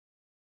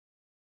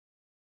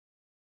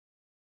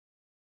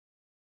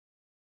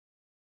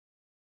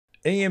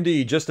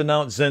AMD just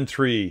announced Zen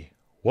 3.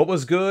 What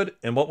was good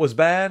and what was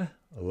bad?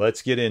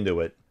 Let's get into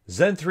it.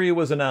 Zen 3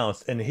 was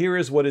announced, and here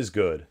is what is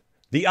good.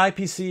 The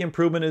IPC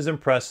improvement is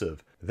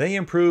impressive. They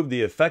improved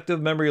the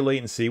effective memory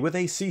latency with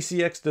a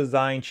CCX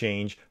design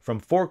change from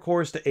 4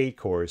 cores to 8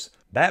 cores.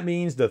 That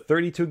means the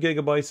 32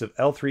 gigabytes of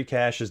L3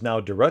 cache is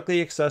now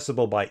directly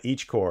accessible by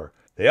each core.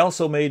 They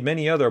also made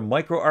many other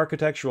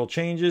micro-architectural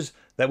changes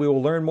that we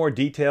will learn more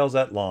details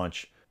at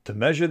launch. To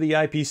measure the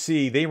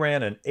IPC, they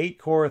ran an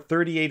 8-core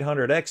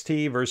 3800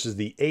 XT versus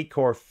the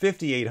 8-core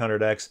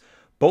 5800X,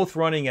 both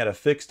running at a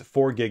fixed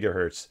 4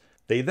 GHz.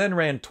 They then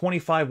ran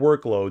 25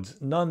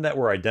 workloads, none that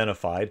were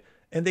identified,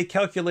 and they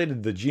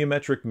calculated the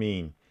geometric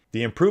mean.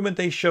 The improvement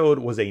they showed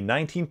was a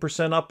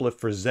 19% uplift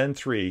for Zen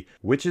 3,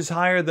 which is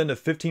higher than the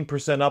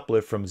 15%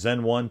 uplift from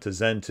Zen 1 to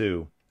Zen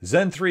 2.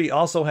 Zen 3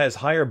 also has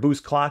higher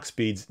boost clock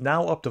speeds,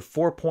 now up to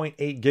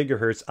 4.8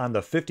 GHz on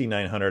the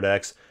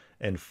 5900X,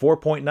 and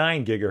 4.9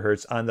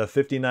 GHz on the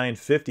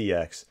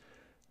 5950X.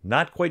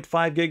 Not quite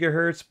 5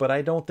 GHz, but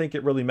I don't think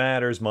it really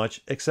matters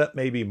much, except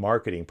maybe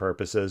marketing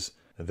purposes.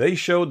 They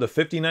showed the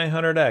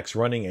 5900X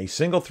running a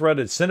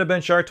single-threaded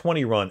Cinebench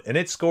R20 run, and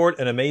it scored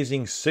an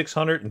amazing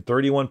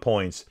 631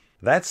 points.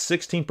 That's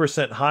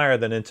 16% higher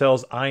than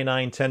Intel's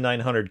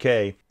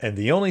i9-10900K, and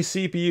the only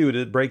CPU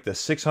to break the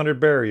 600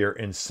 barrier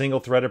in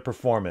single-threaded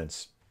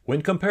performance.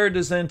 When compared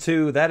to Zen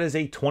 2, that is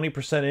a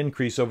 20%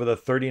 increase over the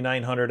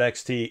 3900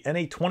 XT and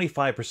a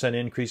 25%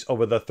 increase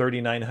over the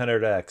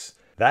 3900X.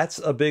 That's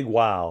a big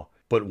wow.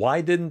 But why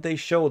didn't they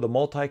show the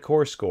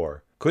multi-core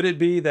score? Could it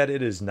be that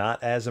it is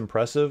not as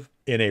impressive?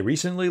 In a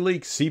recently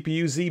leaked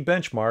CPU-Z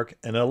benchmark,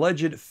 an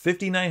alleged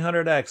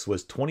 5900X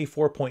was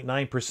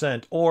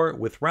 24.9%, or,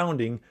 with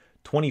rounding,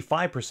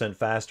 25%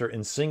 faster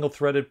in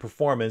single-threaded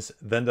performance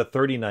than the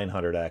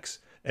 3900X.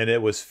 And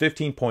it was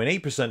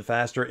 15.8%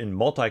 faster in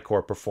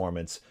multi-core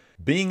performance.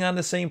 Being on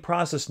the same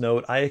process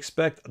node, I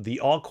expect the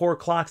all-core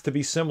clocks to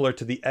be similar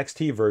to the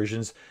XT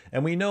versions,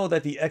 and we know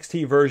that the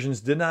XT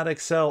versions did not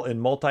excel in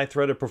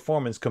multi-threaded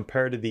performance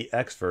compared to the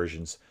X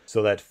versions.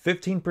 So that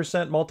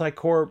 15%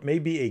 multi-core may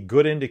be a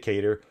good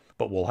indicator,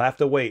 but we'll have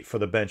to wait for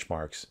the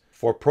benchmarks.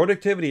 For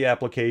productivity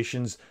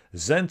applications,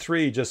 Zen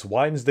 3 just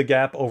widens the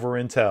gap over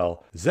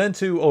Intel. Zen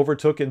 2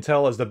 overtook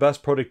Intel as the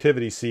best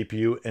productivity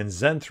CPU, and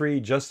Zen 3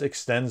 just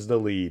extends the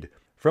lead.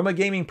 From a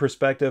gaming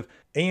perspective,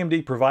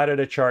 AMD provided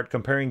a chart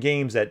comparing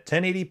games at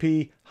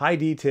 1080p high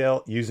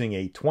detail using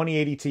a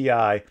 2080 Ti,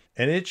 and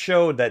it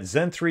showed that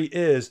Zen 3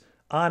 is,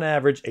 on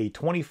average, a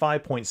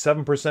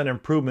 25.7%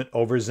 improvement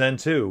over Zen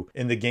 2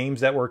 in the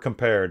games that were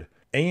compared.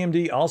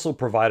 AMD also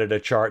provided a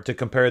chart to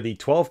compare the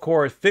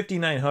 12-core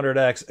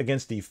 5900X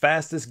against the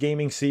fastest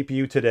gaming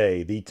CPU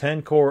today, the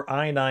 10-core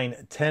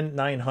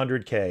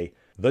i9-10900K.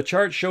 The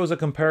chart shows a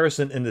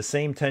comparison in the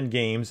same 10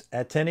 games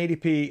at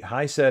 1080p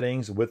high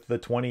settings with the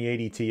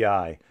 2080 Ti.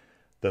 The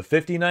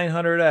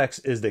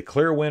 5900X is the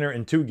clear winner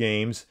in 2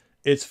 games,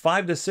 it's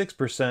 5 to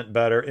 6%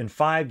 better in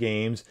 5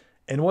 games,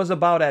 and was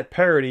about at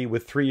parity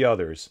with 3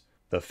 others.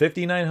 The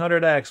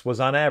 5900X was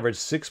on average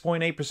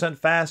 6.8%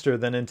 faster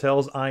than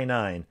Intel's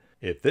i9.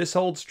 If this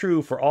holds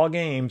true for all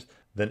games,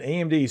 then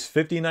AMD's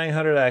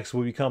 5900X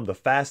will become the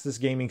fastest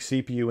gaming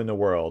CPU in the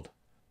world.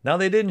 Now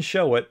they didn't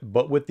show it,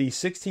 but with the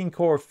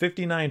 16-core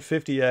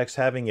 5950X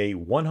having a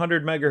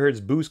 100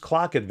 MHz boost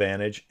clock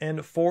advantage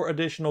and 4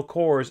 additional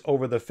cores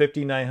over the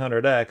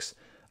 5900X,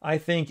 I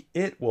think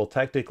it will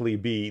technically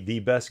be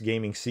the best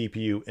gaming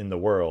CPU in the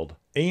world.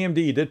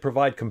 AMD did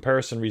provide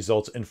comparison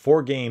results in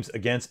 4 games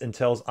against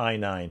Intel's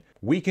i9.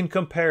 We can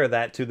compare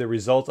that to the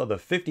results of the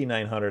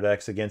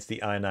 5900X against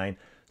the i9,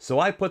 so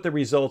I put the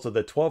results of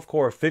the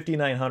 12-core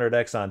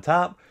 5900X on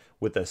top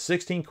with the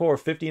 16-core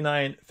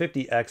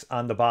 5950X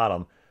on the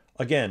bottom.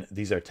 Again,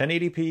 these are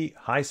 1080p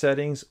high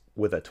settings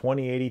with a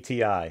 2080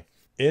 Ti.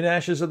 In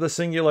Ashes of the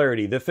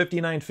Singularity, the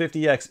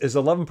 5950X is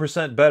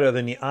 11% better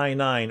than the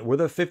i9, where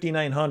the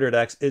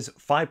 5900X is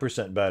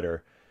 5%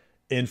 better.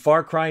 In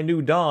Far Cry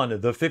New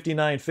Dawn, the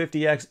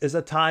 5950X is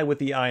a tie with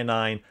the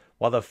i9,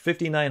 while the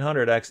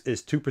 5900X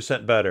is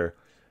 2% better.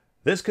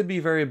 This could be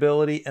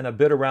variability and a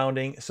bit of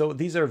rounding, so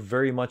these are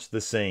very much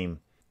the same.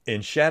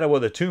 In Shadow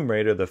of the Tomb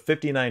Raider, the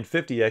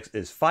 5950X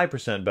is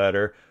 5%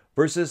 better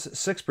versus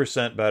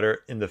 6% better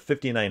in the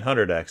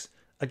 5900X.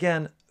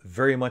 Again,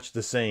 very much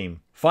the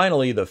same.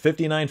 Finally, the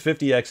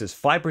 5950X is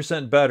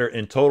 5% better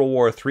in Total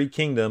War 3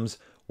 Kingdoms,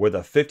 where the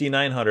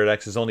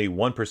 5900X is only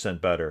 1%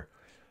 better.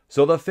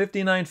 So the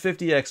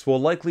 5950X will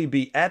likely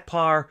be at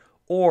par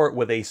or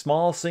with a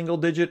small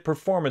single-digit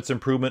performance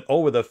improvement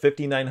over the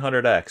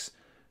 5900X.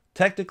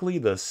 Technically,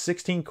 the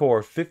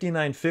 16-core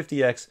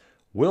 5950X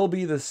will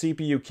be the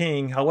CPU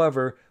king,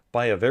 however,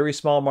 by a very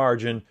small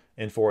margin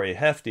and for a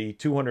hefty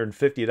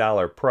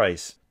 $250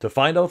 price. To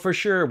find out for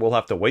sure, we'll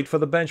have to wait for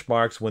the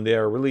benchmarks when they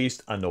are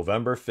released on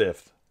November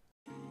 5th.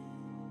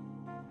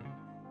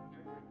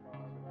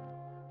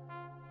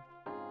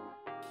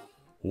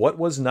 What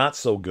was not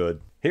so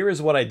good? Here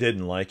is what I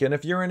didn't like, and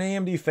if you're an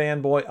AMD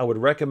fanboy, I would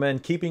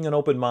recommend keeping an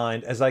open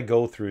mind as I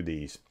go through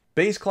these.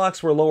 Base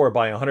clocks were lower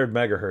by 100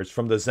 MHz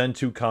from the Zen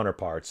 2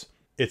 counterparts.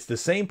 It's the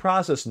same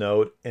process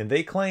node, and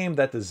they claim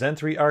that the Zen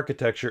 3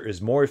 architecture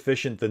is more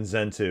efficient than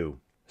Zen 2.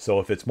 So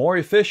if it's more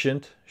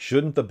efficient,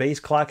 shouldn't the base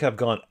clock have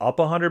gone up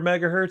 100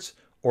 MHz,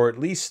 or at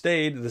least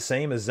stayed the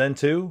same as Zen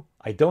 2?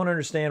 I don't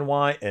understand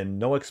why, and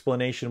no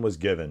explanation was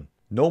given.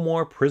 No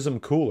more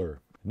Prism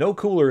cooler. No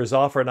cooler is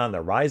offered on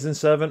the Ryzen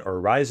 7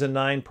 or Ryzen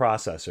 9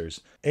 processors.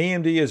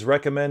 AMD is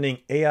recommending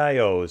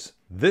AIOs.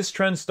 This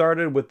trend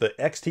started with the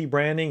XT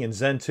branding in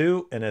Zen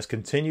 2 and has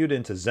continued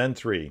into Zen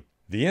 3.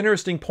 The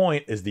interesting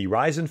point is the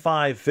Ryzen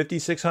 5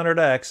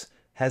 5600X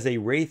has a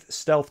Wraith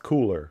Stealth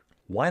cooler.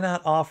 Why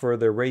not offer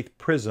the Wraith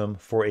Prism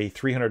for a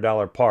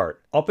 $300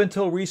 part? Up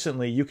until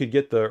recently, you could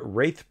get the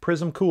Wraith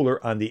Prism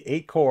cooler on the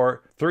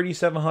 8-core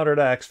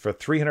 3700X for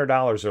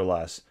 $300 or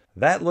less.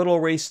 That little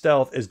Wraith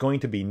Stealth is going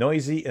to be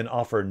noisy and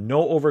offer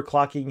no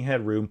overclocking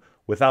headroom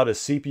without a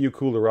CPU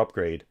cooler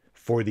upgrade.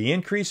 For the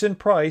increase in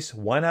price,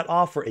 why not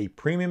offer a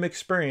premium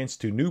experience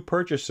to new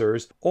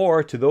purchasers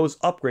or to those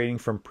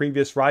upgrading from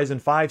previous Ryzen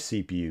 5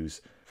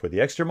 CPUs? For the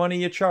extra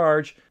money you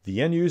charge,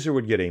 the end user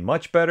would get a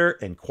much better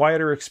and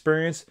quieter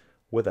experience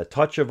with a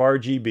touch of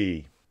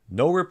RGB.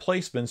 No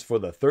replacements for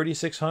the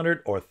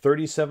 3600 or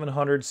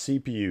 3700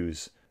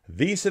 CPUs.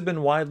 These have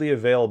been widely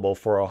available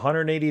for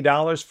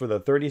 $180 for the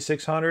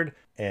 3600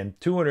 and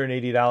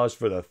 $280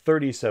 for the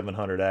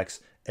 3700X,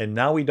 and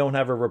now we don't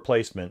have a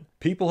replacement.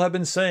 People have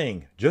been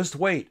saying, just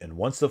wait, and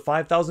once the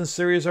 5000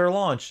 series are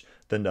launched,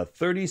 then the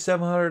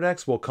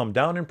 3700X will come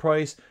down in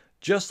price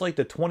just like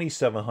the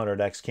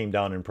 2700X came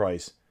down in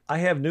price. I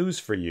have news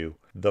for you.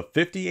 The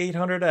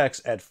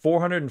 5800X at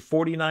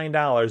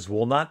 $449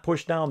 will not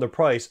push down the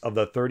price of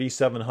the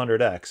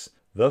 3700X.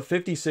 The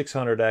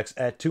 5600X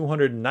at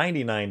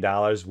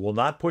 $299 will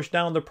not push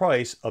down the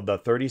price of the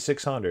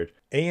 3600.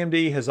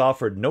 AMD has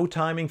offered no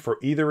timing for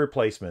either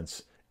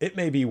replacements. It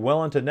may be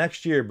well into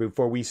next year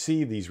before we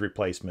see these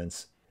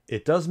replacements.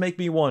 It does make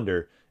me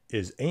wonder,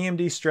 is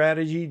AMD's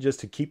strategy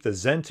just to keep the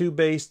Zen 2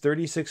 based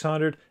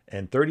 3600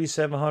 and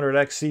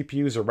 3700X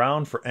CPUs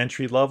around for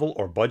entry-level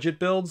or budget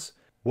builds?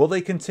 Will they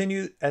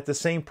continue at the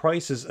same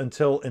prices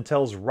until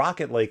Intel's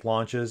Rocket Lake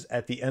launches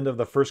at the end of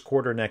the first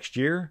quarter next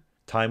year?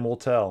 Time will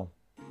tell.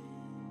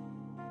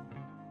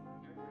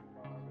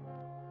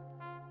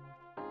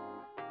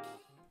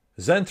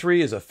 Zen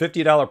 3 is a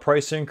 $50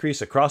 price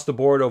increase across the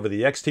board over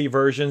the XT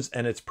versions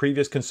and its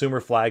previous consumer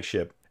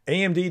flagship.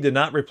 AMD did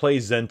not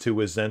replace Zen 2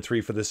 with Zen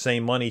 3 for the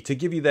same money to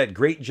give you that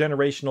great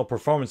generational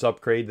performance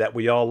upgrade that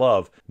we all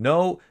love.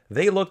 No,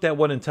 they looked at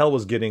what Intel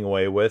was getting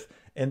away with,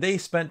 and they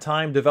spent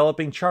time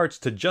developing charts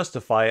to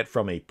justify it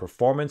from a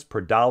performance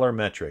per dollar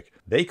metric.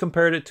 They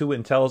compared it to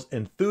Intel's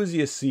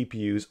enthusiast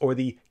CPUs, or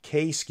the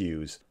K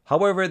SKUs.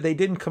 However, they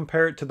didn't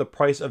compare it to the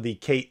price of the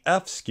KF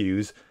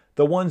SKUs,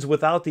 the ones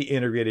without the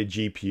integrated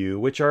GPU,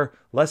 which are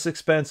less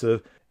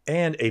expensive,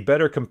 and a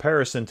better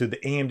comparison to the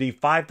AMD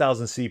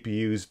 5000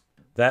 CPUs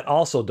that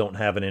also don't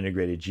have an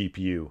integrated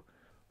GPU.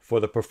 For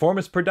the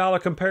performance per dollar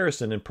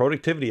comparison in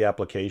productivity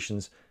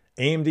applications,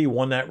 AMD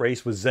won that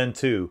race with Zen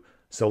 2,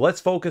 so let's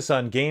focus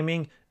on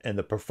gaming and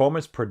the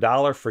performance per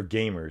dollar for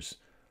gamers.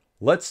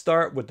 Let's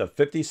start with the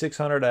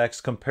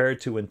 5600X compared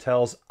to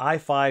Intel's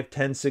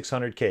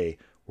i5-10600K,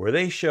 where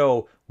they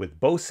show with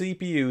both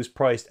CPUs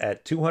priced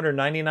at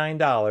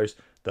 $299,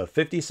 the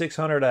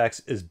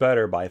 5600X is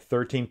better by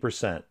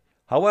 13%.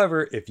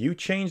 However, if you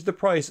change the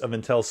price of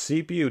Intel's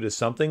CPU to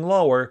something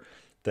lower,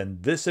 then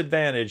this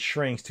advantage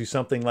shrinks to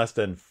something less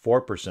than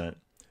 4%.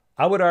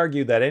 I would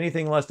argue that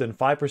anything less than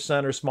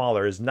 5% or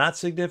smaller is not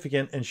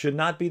significant and should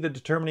not be the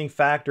determining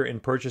factor in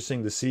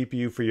purchasing the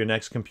CPU for your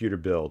next computer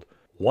build.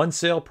 One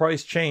sale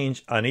price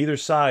change on either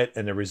side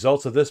and the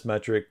results of this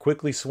metric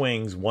quickly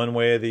swings one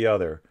way or the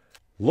other.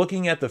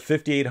 Looking at the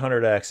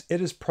 5800X, it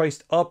is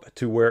priced up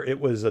to where it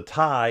was a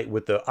tie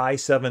with the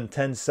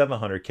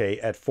i7-10700K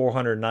at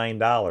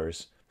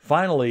 $409.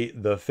 Finally,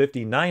 the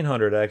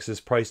 5900X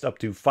is priced up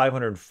to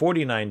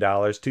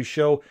 $549 to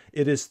show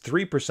it is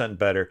 3%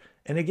 better,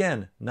 and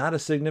again, not a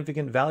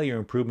significant value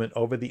improvement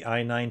over the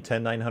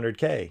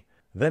i9-10900K.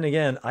 Then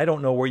again, I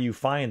don't know where you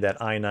find that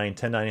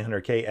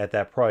i9-10900K at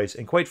that price,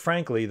 and quite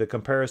frankly, the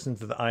comparison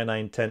to the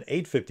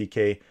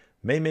i9-10850K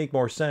may make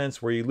more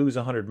sense where you lose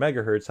 100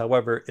 MHz,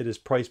 however, it is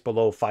priced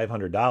below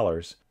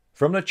 $500.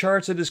 From the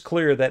charts, it is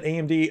clear that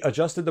AMD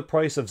adjusted the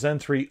price of Zen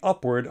 3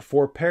 upward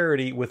for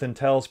parity with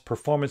Intel's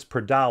performance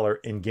per dollar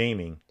in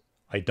gaming.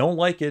 I don't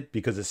like it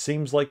because it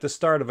seems like the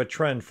start of a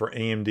trend for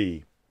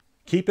AMD.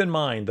 Keep in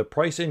mind, the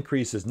price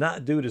increase is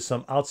not due to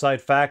some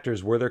outside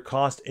factors where their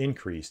cost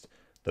increased.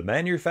 The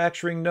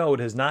manufacturing node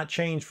has not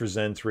changed for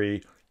Zen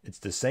 3. It's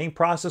the same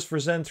process for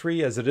Zen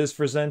 3 as it is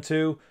for Zen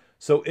 2,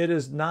 so it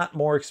is not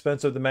more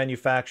expensive to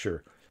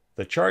manufacture.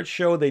 The charts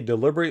show they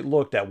deliberately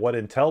looked at what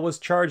Intel was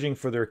charging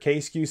for their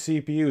K-SKU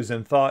CPUs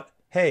and thought,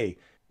 hey,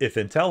 if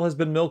Intel has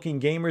been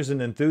milking gamers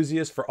and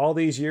enthusiasts for all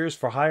these years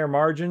for higher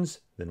margins,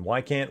 then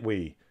why can't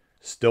we?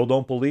 Still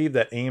don't believe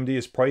that AMD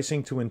is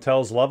pricing to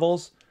Intel's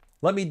levels?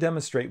 Let me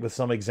demonstrate with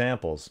some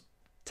examples.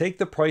 Take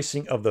the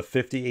pricing of the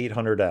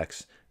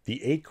 5800X,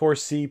 the 8-core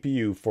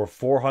CPU for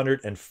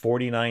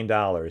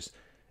 $449.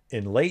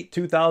 In late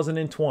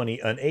 2020,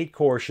 an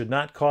 8-core should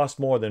not cost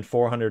more than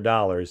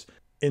 $400.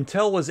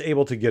 Intel was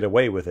able to get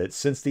away with it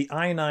since the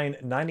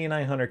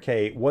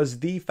i9-9900K was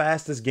the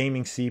fastest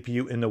gaming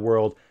CPU in the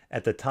world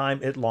at the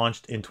time it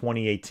launched in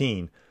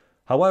 2018.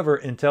 However,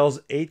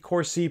 Intel's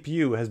 8-core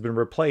CPU has been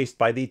replaced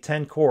by the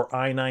 10-core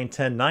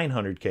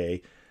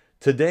i9-10900K.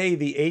 Today,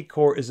 the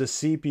 8-core is a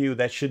CPU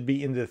that should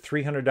be in the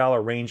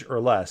 $300 range or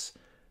less.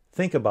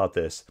 Think about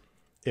this.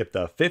 If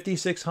the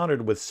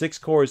 5600 with 6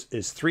 cores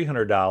is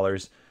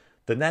 $300,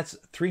 then that's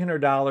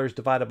 $300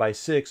 divided by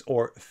 6,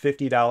 or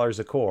 $50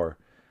 a core.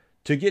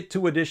 To get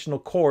 2 additional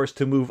cores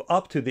to move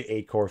up to the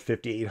 8-core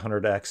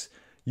 5800X,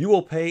 you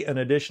will pay an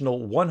additional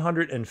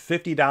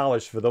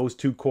 $150 for those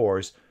 2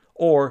 cores,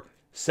 or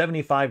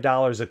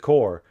 $75 a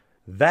core.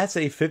 That's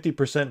a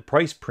 50%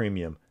 price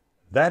premium.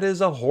 That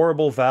is a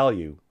horrible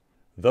value.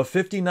 The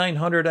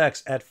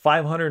 5900X at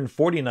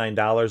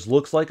 $549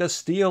 looks like a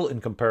steal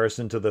in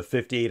comparison to the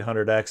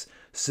 5800X,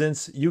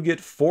 since you get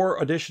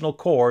 4 additional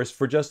cores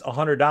for just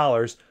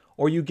 $100,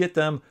 or you get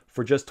them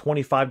for just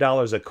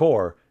 $25 a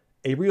core.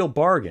 A real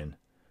bargain.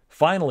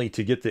 Finally,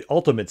 to get the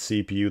ultimate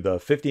CPU, the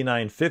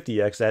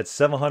 5950X at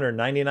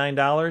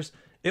 $799,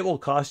 it will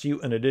cost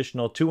you an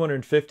additional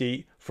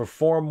 $250 for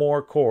 4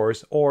 more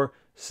cores, or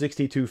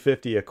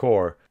 $62.50 a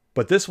core.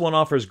 But this one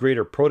offers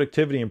greater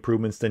productivity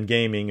improvements than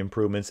gaming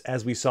improvements,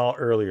 as we saw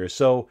earlier.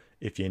 So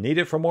if you need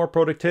it for more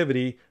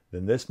productivity,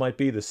 then this might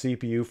be the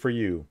CPU for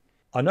you.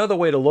 Another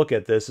way to look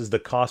at this is the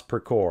cost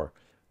per core.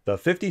 The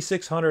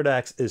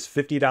 5600X is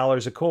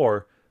 $50 a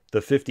core, the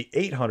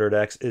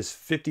 5800X is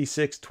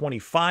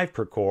 $56.25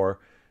 per core,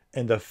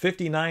 and the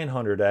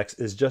 5900X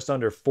is just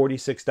under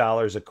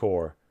 $46 a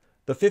core.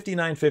 The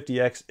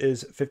 5950X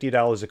is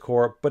 $50 a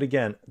core, but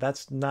again,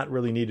 that's not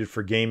really needed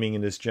for gaming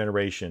in this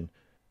generation.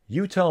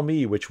 You tell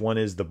me which one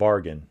is the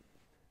bargain.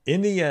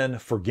 In the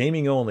end, for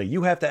gaming only,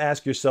 you have to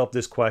ask yourself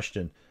this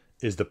question: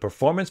 is the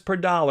performance per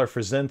dollar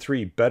for Zen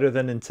 3 better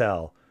than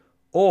Intel?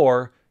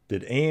 Or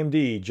did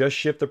AMD just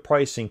shift the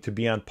pricing to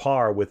be on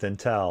par with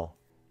Intel?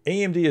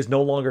 AMD is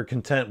no longer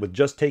content with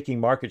just taking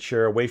market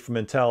share away from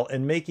Intel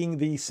and making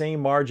the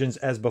same margins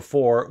as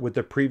before with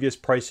the previous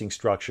pricing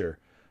structure.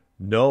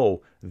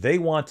 No, they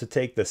want to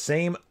take the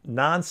same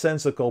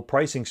nonsensical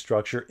pricing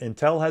structure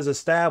Intel has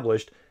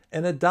established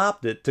and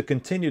adopt it to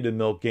continue to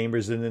milk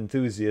gamers and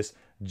enthusiasts,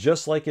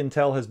 just like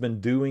Intel has been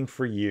doing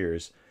for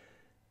years.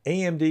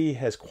 AMD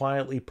has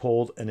quietly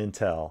pulled an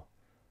Intel.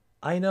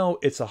 I know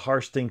it's a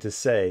harsh thing to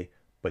say,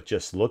 but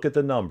just look at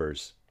the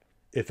numbers.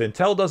 If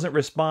Intel doesn't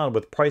respond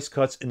with price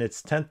cuts in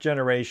its 10th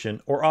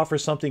generation or offer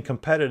something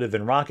competitive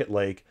in Rocket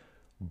Lake,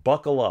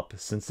 buckle up,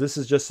 since this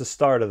is just the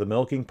start of the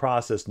milking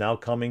process now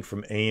coming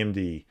from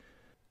AMD.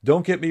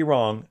 Don't get me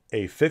wrong,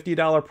 a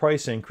 $50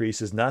 price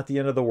increase is not the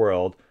end of the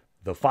world.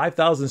 The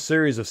 5000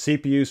 series of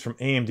CPUs from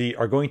AMD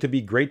are going to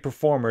be great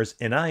performers,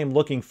 and I am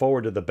looking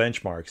forward to the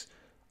benchmarks.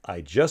 I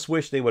just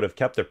wish they would have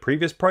kept the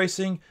previous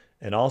pricing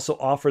and also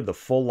offered the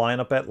full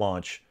lineup at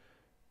launch.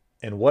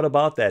 And what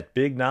about that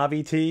big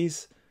Navi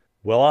tease?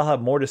 Well, I'll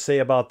have more to say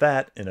about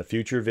that in a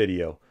future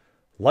video.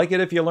 Like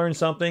it if you learned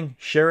something,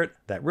 share it,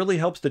 that really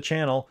helps the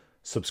channel,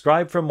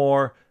 subscribe for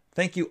more.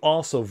 Thank you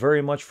all so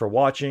very much for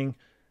watching.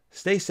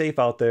 Stay safe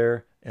out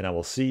there, and I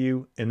will see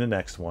you in the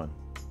next one.